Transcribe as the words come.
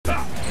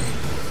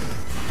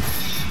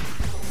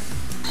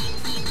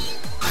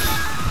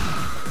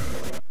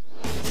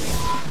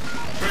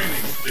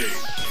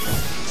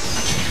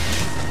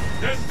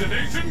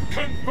Location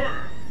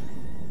confirmed.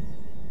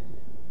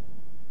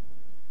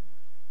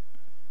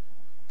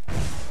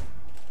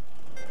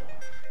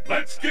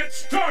 Let's get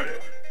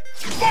started.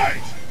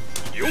 Fight!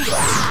 Yoga!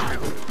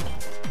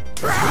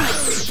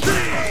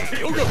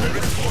 Yoga!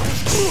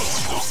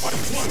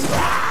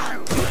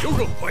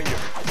 Yoga fire!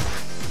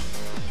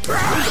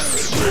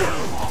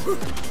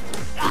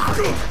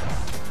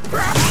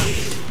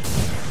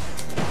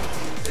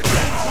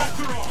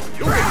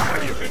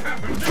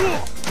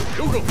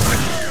 Yoga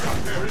fire!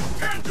 There is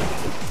tangible!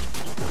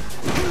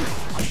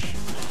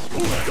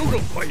 Yoga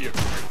fire!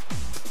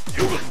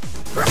 Yoga!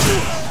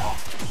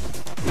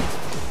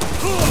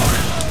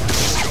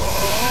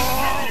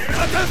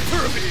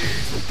 SSF4AE!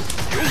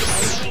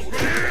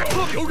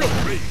 Yoga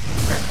free!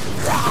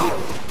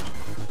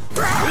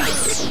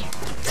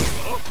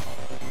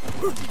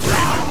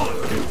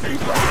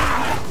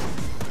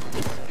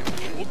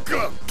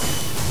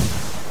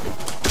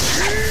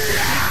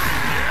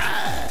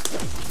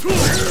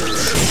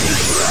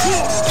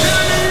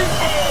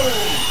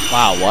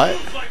 Wow, what?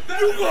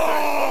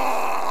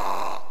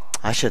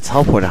 I should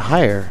teleport it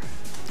higher.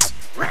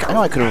 I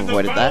know I could have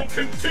avoided that.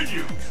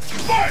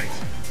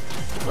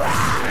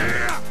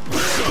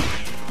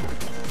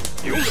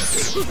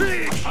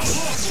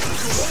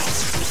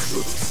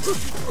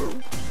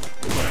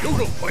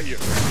 Yoga fire!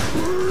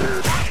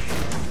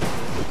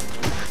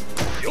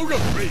 Yoga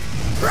free!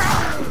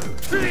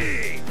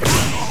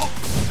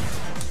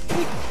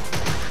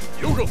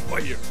 Yoga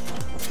fire!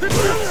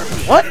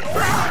 What?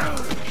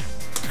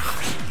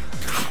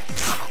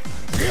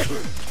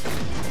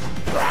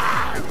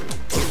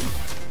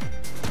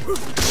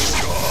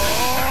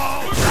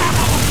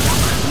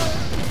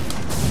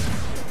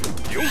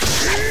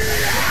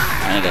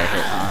 I ain't got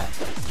hit, huh?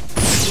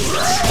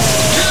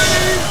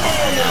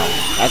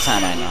 That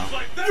time I know.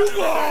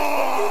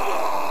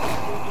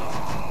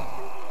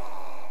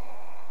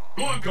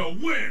 Blanka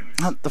wins!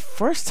 Not the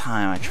first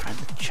time I tried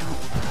to jump.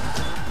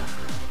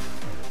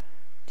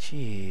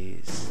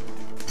 Jeez.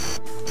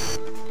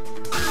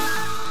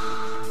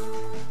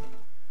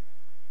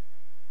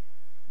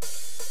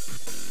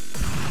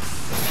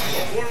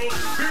 The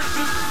world's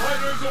fiercest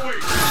fighters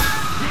await.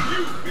 Will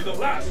you be the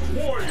last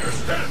warrior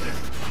standing?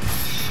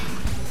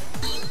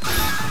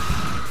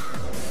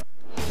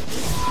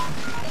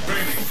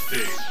 Training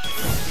stage.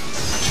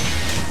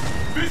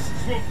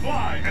 Fists will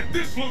fly at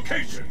this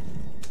location.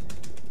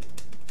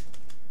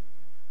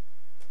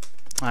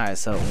 Alright,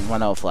 so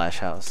 1-0 Flash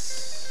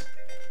House.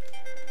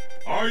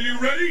 Are you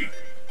ready?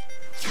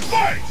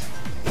 Fight!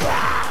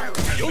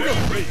 Yoga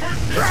free!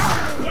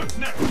 What's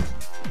next?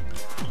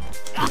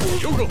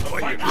 Yoga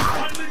fight!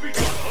 Finally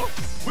begun.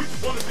 Which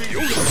one of these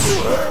yoga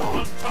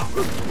on top?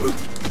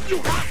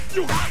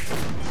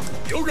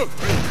 Yoga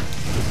free!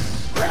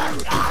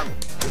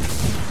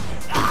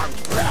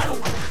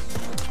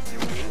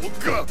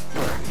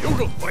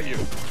 Yoga fire!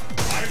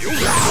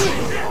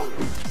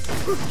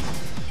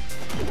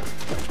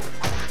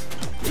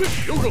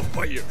 Yoga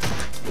fire!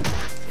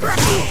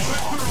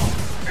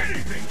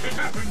 Anything can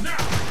happen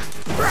now!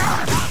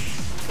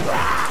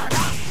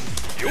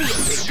 Yoga!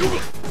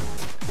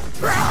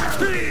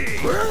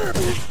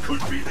 This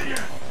could be the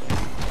end!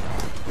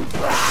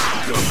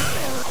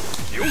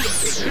 Yoga!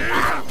 It's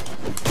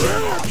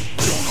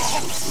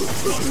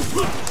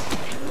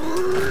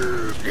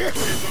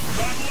a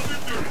battle of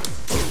endurance!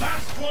 The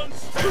last one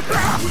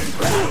standing.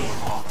 KO!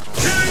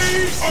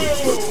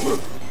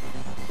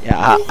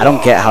 Yeah, I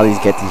don't get how these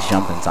get these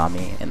jump-ins on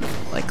me in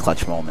like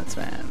clutch moments,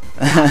 man.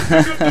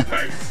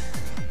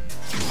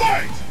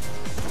 Fight!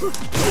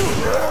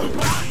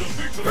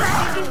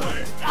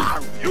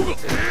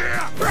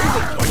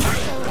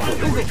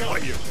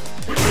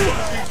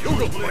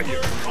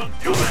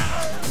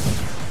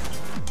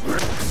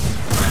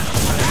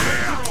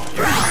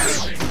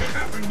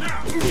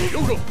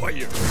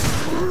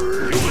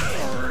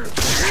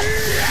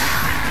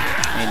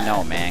 Hey,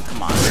 no, man,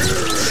 come on.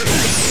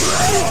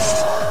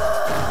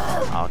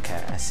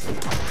 Okay, I see.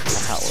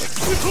 That's how it works.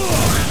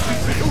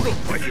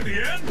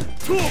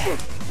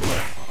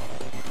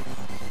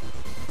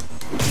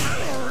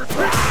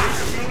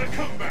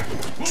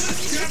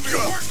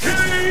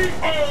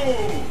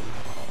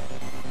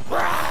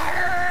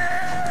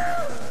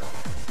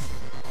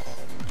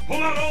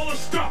 Pull out all the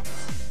stops!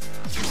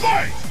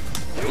 Fight!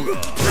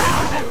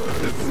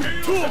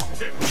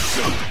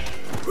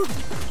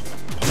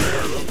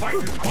 The fight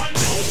is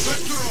finally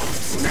center on.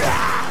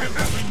 Can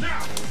happen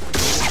now.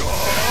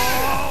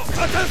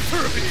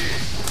 SSF4AE!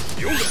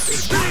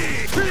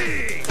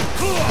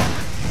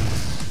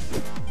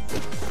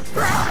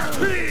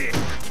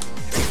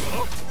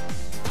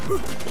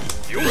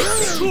 Yoga!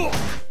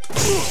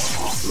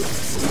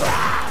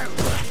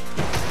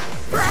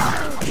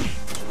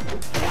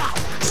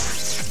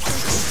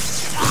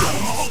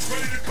 Almost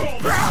ready to call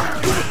now.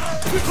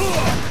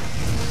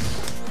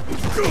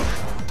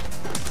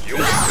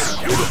 Yoga!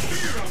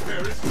 Fear out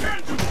there is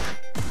tangible.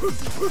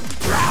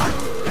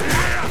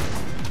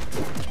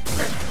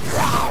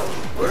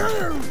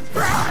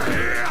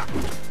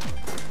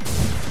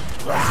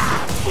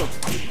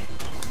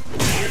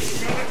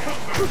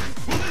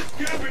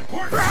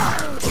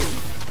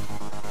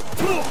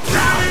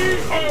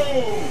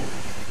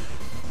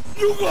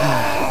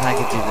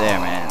 Package you there,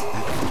 man.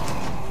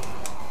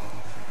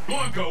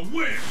 Blanka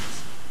wins.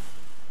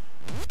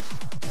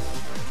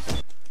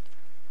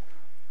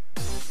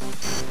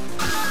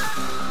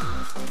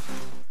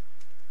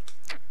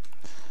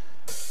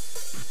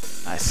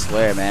 I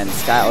swear, man,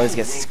 this guy always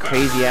gets these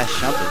crazy ass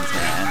jumpins,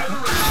 man.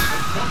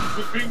 Comes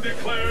with being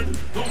declared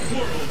the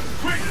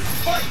world's greatest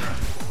fighter.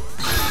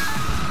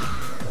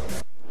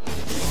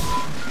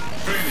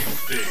 Training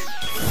stage.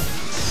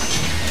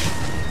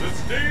 The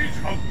stage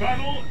of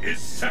battle is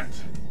set.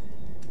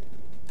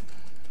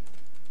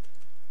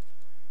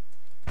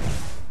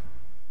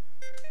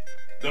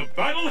 The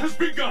battle has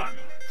begun.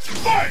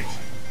 Fight!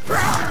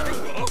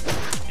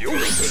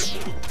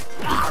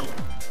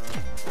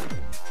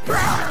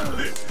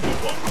 This is the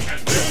one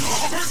and then the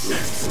first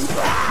hit.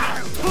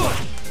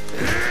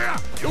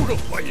 Yoga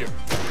fire.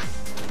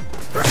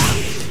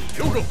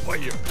 Yoga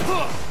fire.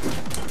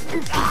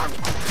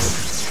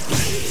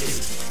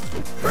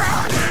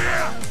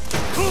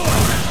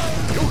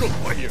 Yoga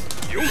fire.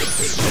 Yoga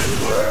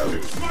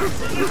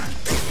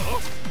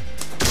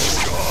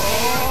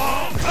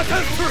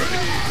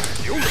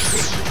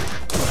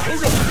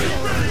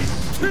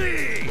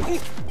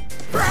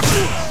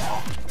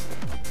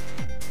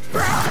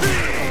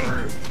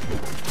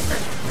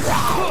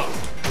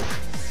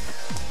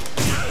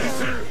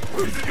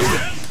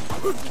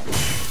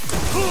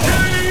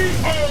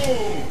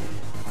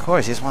Of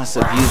course, he just wants to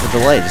abuse the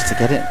delay just to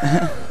get it.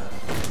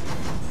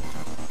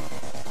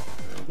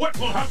 What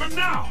will happen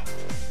now?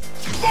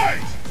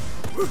 Fight!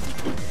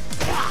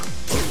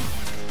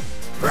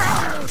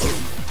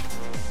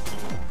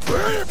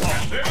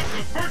 There's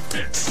the first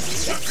hit.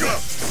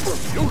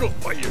 Yoga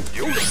fire.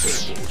 Yoga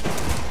fire.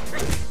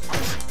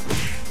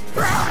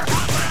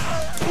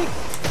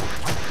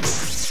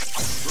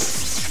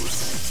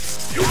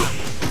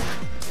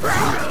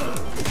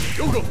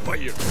 Yoga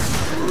fire.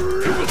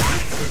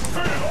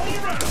 Turn it all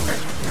around.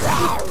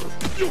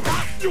 Yoga.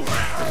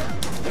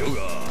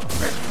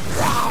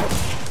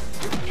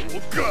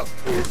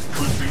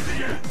 Could be the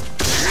end.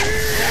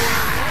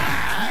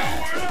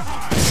 Nowhere to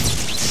hide.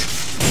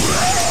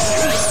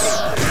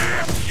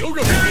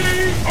 Yoga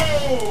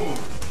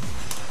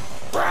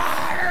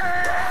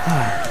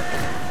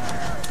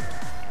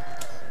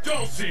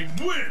Dulcie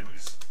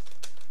wins.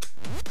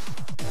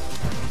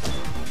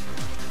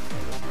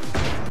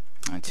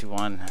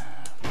 2-1.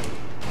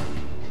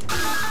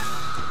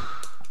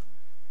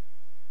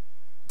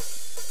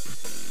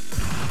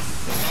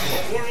 The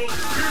world's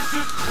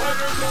fiercest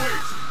fighters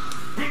awaits.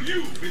 Will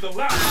you be the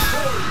last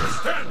warrior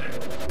standing?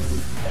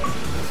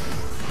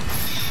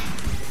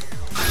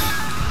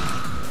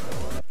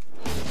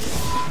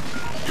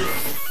 Good.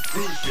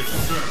 Cruise ship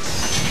served.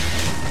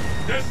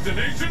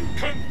 Destination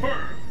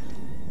confirmed.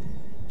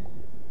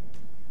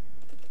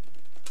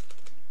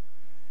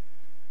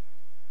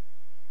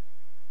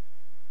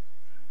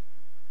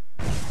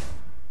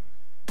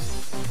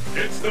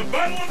 It's the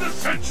battle of the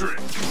century.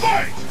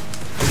 Fight!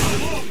 How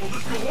long will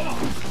this go on?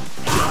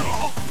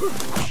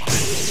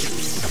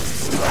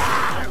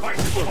 Fight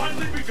has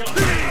finally begun.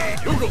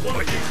 Yoga one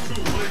of these two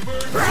will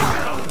emerge.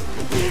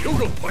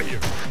 Yoga fire.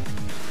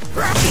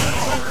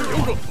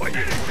 Yoga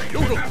fire.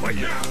 Yoga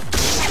fire.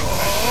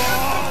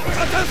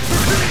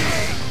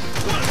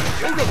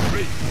 Yoga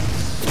free.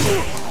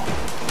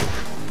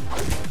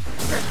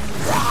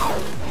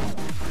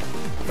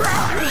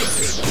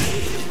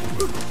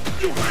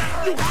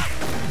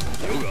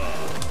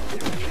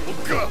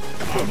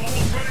 I'm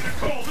almost ready to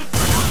call this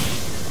one.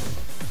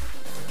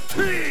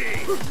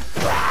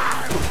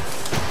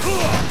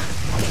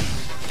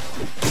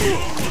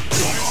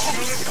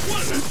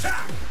 What an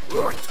attack!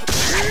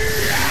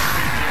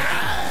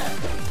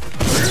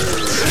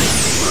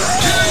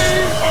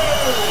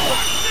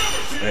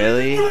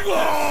 Really? Is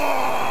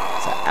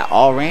that at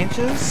all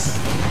ranges?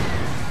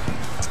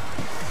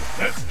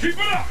 Let's keep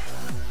it up!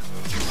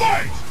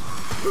 Fight!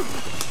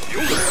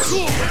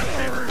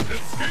 The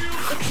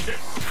scales have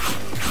tipped.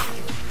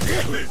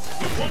 This is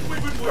the one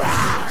we've been working on.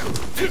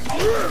 This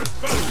ultimate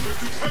battle for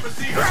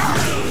supremacy has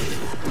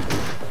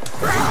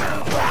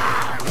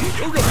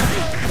Yoga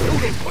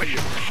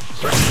fire!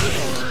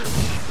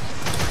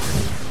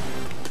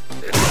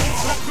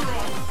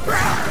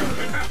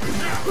 It happens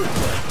now!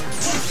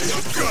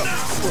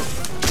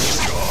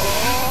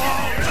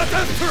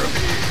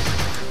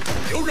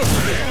 Yoga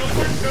fire!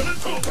 Until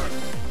it's over!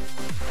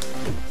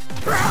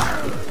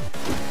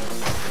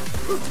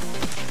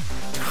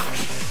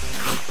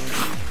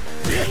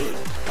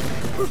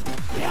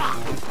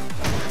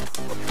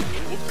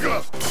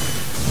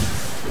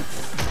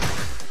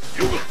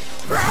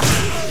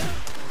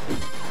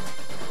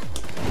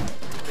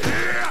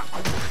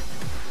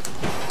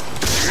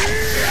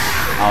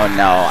 Oh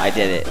no, I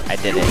did it. I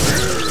did it.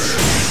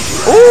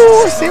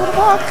 Ooh, stable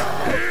block.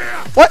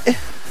 What?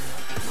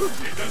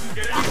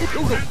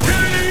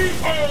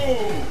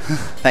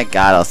 Thank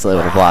God I was still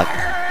able to block.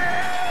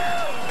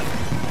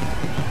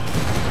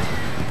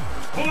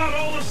 Pull out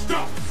all the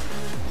stops.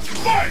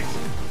 Fight!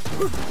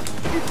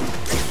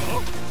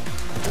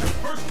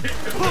 First hit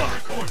to the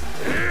corner.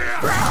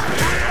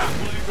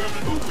 Will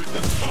determine who is the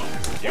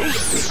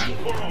and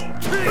for all.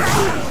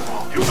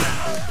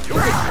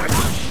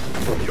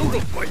 Yoga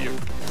fire.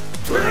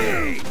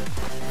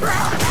 I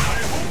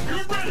hope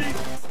you're ready.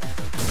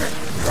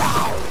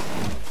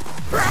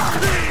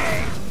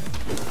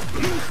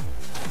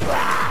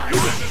 You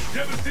got a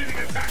devastating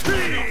attack.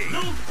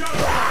 No doubt.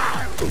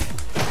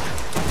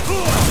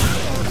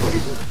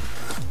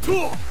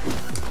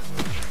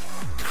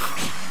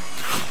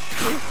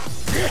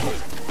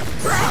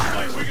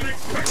 Like we can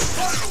expect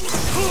fireworks.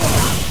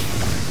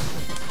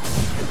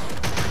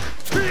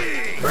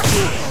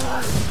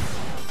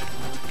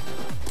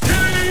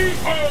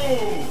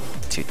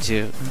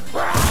 2-2.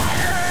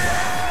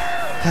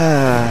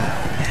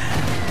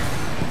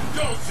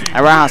 I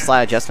ran out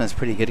slide adjustment is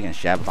pretty good against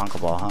jab Blanka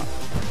ball, huh?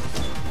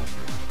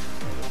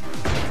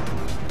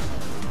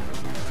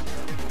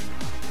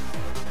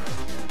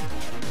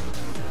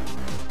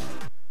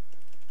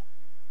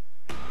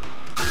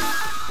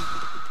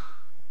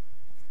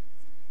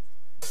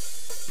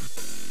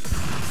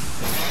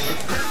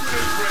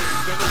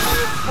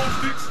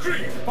 Most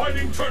extreme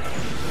fighting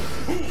tournament.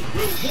 Who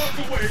will walk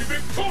away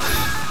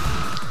victorious?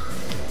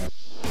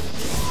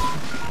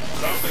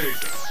 South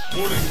Asia,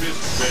 Morning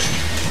Mist Bay.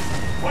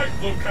 Fight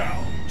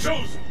locale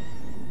chosen.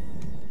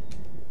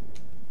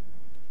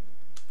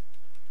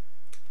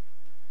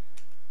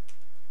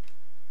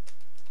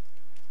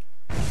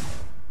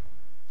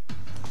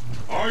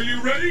 Are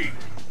you ready?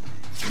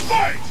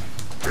 Fight!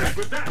 And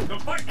with that, the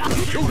fight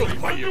is Yoga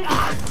fire.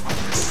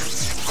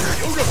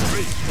 Yoga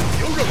free.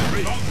 Yoga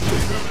free.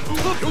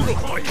 Yoga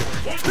fire.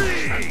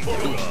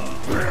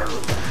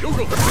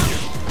 Yoga fire.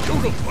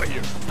 Yoga fire. Yoga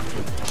fire.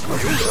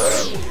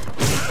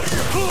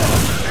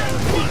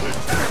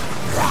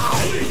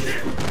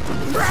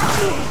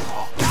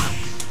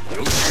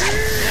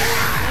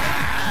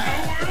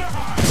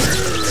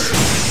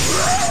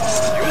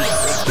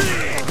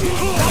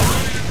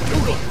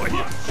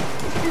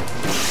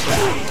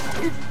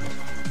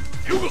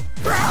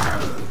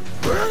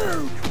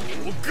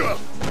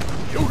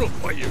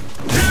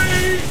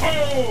 K.O.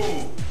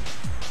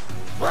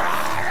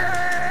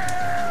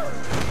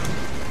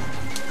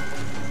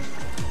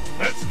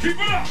 Let's keep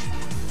it up!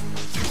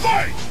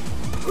 Fight!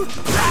 There's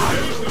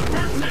the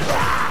first hit!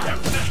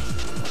 What's next?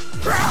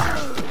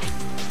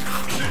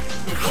 This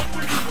is the one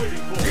we've been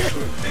waiting for!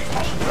 The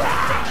ultimate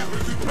battle for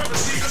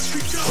supremacy has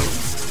begun!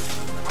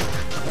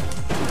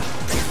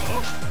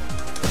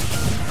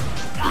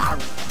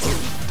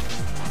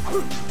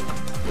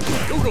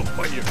 Yoga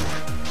fire.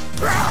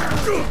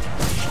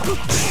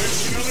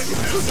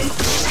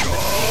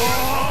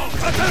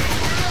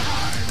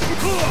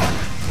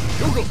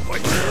 Yoga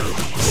fire.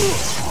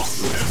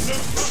 There's no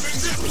stopping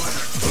this one!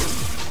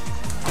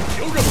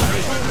 Yoga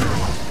fire.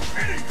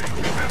 Anything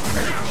can happen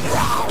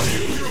now!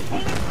 Use your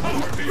opponent's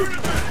power to your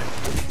advantage!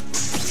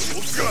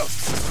 Yoga.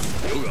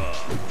 Yoga.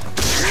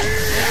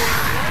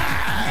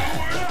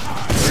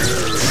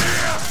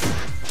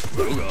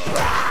 Nowhere to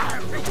hide!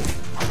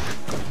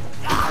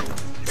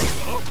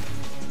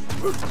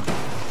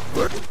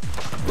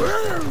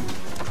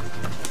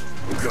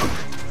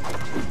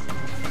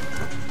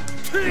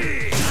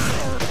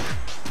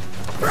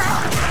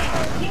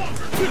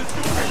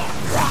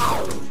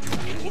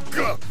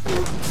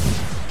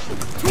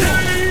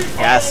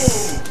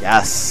 Yes,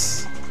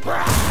 yes,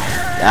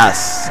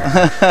 yes.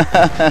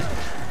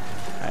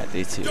 Alright,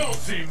 D2.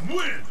 Dulcie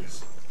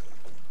wins!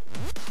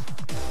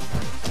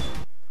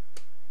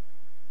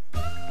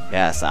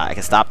 Yes, I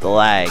can stop the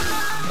lag.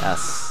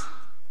 Yes.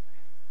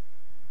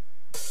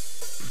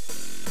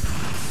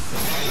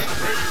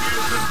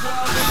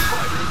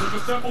 Fighters have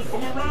assembled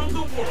from around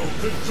the world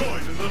to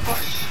join in the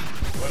fight.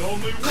 But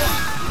only one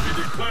will be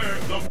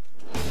declared the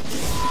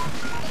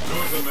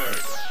North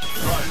America.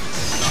 Friday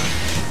night.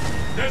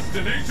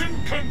 Destination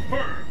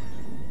confirmed.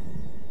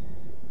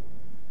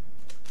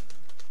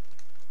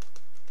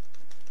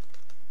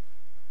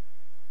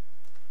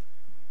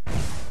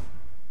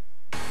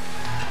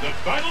 The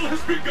battle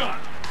has begun.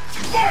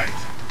 Fight!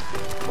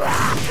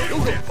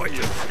 Yoga fire.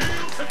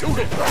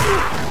 Yoga fire.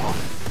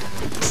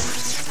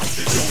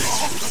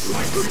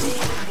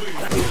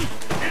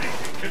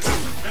 Anything can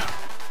happen now.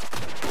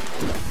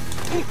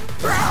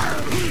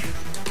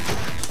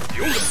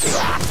 Yoga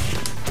fire.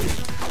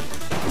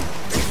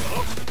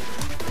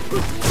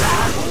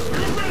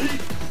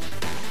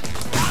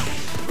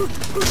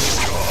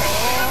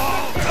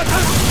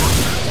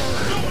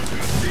 No one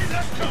can see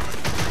that coming.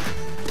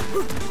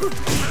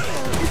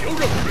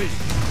 Yoga free.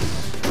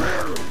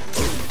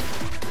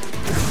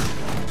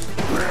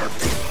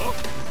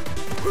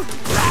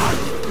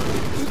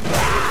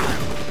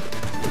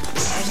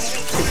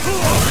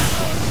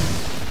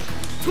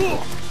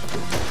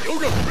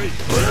 Yoga free.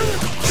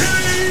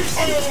 K.O.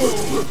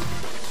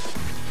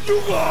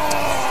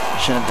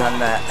 Shouldn't have done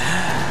that.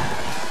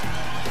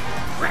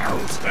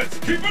 Let's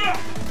keep it up.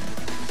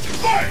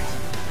 Fight!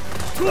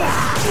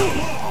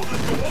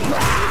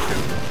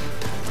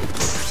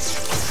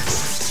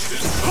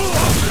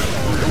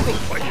 Yoga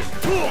fire.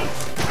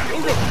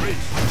 Yoga free.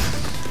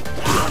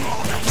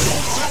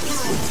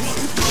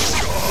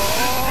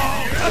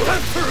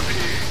 NYCFurby.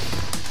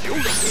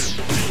 Yoga fire!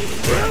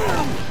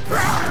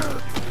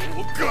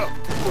 Yoga!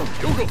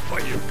 Yoga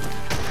fire!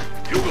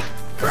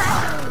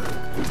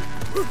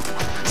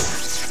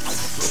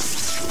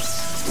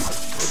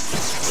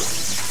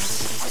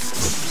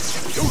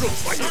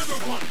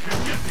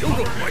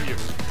 Yoga fire!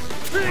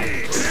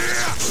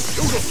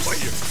 Yoga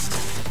fire!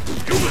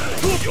 Yoga!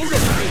 Yoga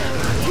fire!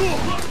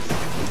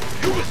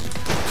 Yoga!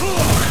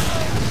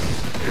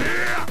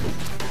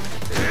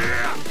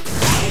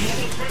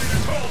 Almost ready to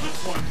call this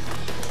one.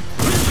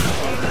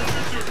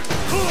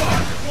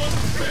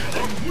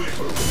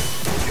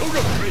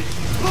 Yoga free!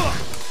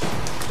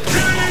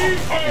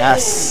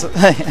 Yes.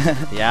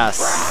 Yes.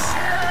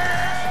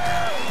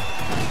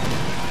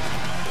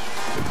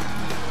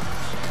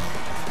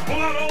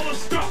 Pull out all the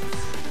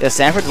stops. Yeah,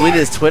 Sanford deleted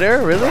his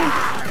Twitter? Really?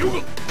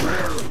 Yoga!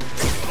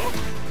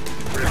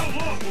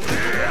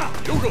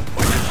 Yoga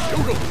fire!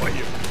 Yoga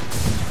fire!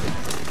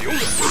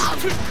 Yoga!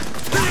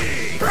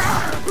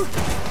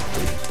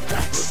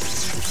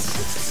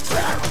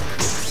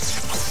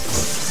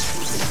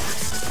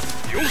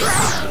 Yoga!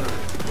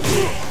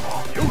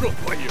 Yoga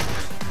fire!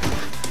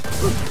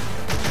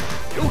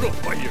 Yoga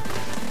fire!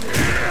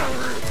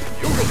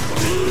 Yoga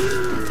fire!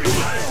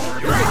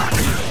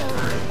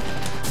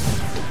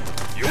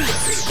 Yoga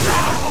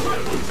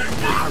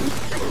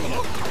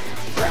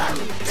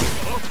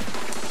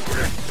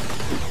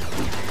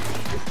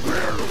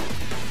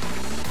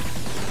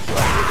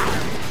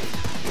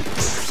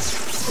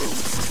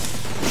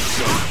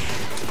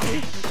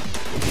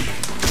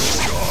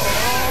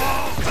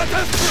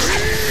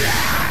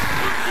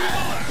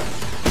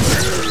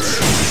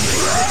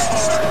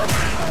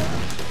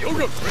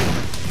Yoga free!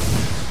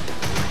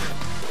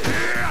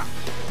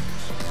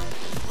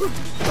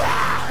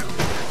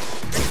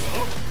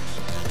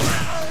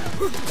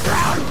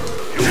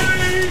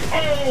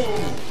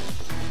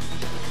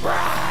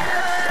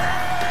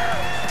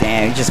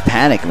 Damn, you just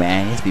panic,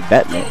 man. You have to be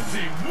betting it.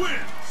 Team wins.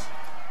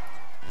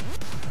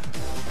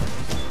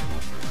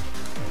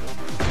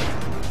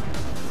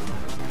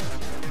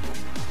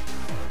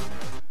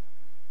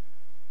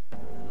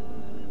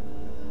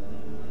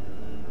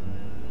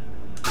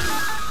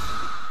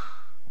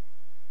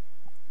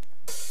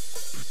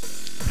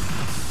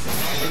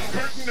 The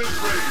curtain is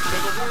raised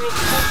on the world's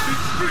most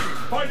extreme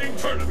fighting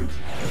tournament.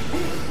 Who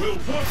will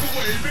walk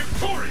away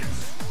victorious?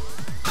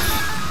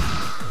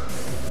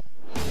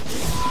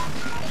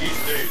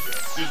 East Asia,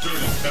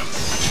 deserted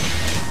temple.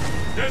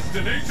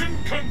 Destination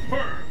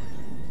confirmed.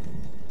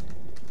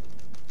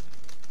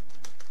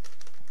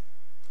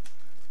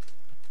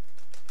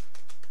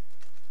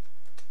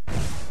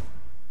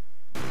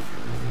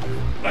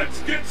 Let's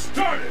get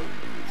started.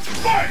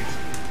 Fight!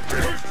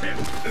 First hit,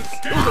 the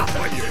scale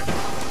fire.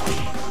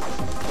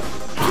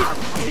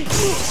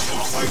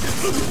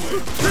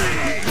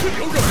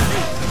 Yoga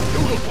free!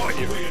 Yoga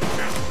fire!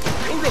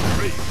 Yoga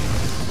free!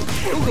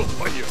 Yoga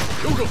fire!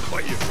 Yoga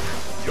fire!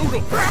 Yoga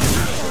fire!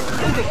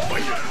 Yoga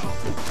fire!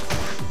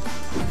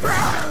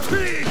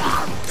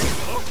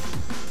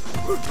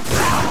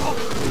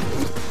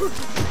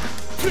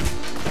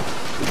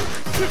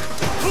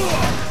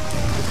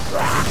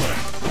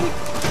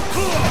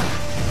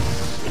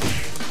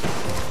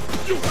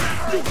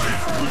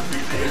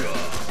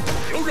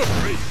 Yoga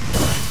free!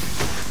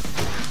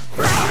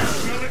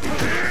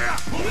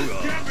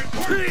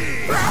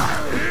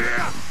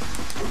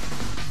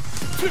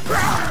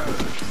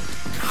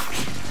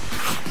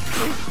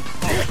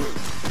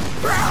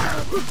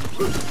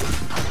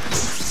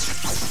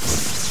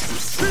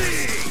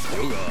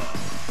 Yoga!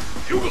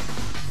 Yoga!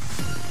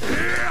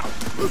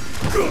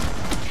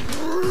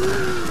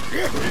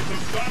 It's a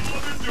battle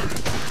of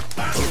endurance.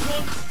 Last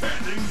one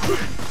standing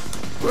wins.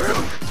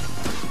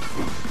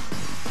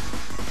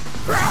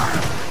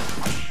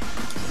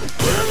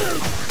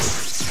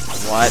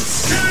 What?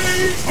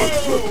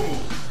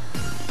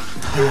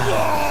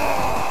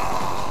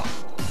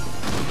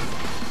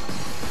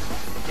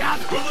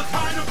 Will the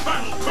tide of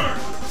battle turn?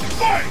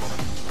 Fight!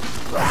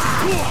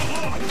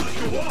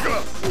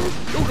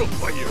 Yoga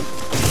fire!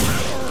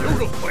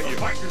 Yoga fire!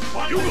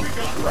 Yoga!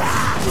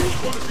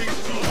 One of these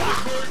two will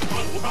emerge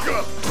on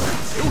top.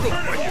 Yoga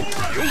fire!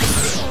 Yoga!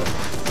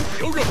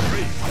 Yoga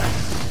free!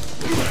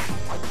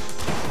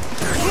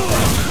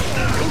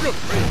 Yoga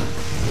free!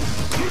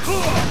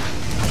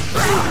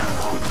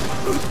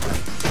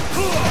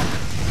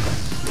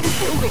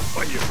 Yoga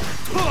fire!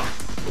 Yoga!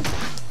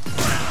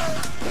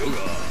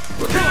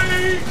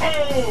 K.O.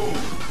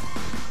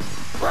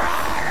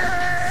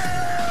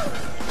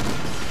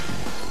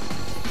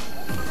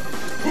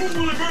 Who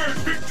will emerge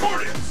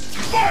victorious?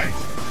 Fight!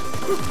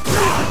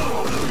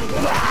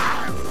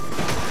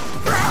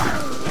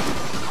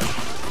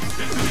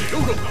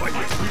 Yoga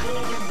fire!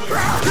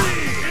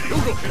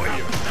 Yoga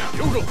fire!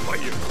 Yoga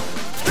fire!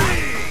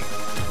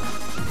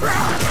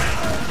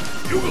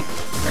 Yoga! Yoga fire! Yoga!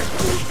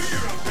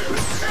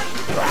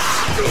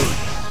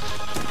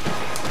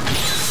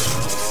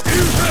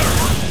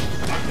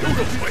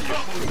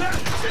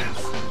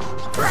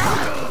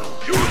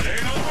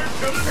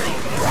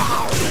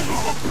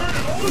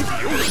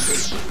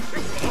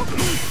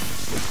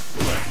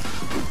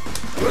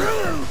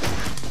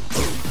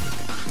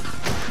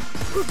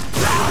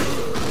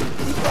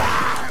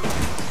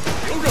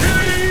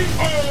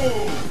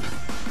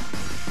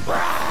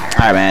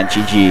 Alright, man.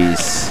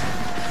 GG's.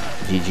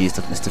 GG's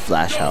to Mr.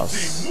 Flash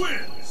House. Team win.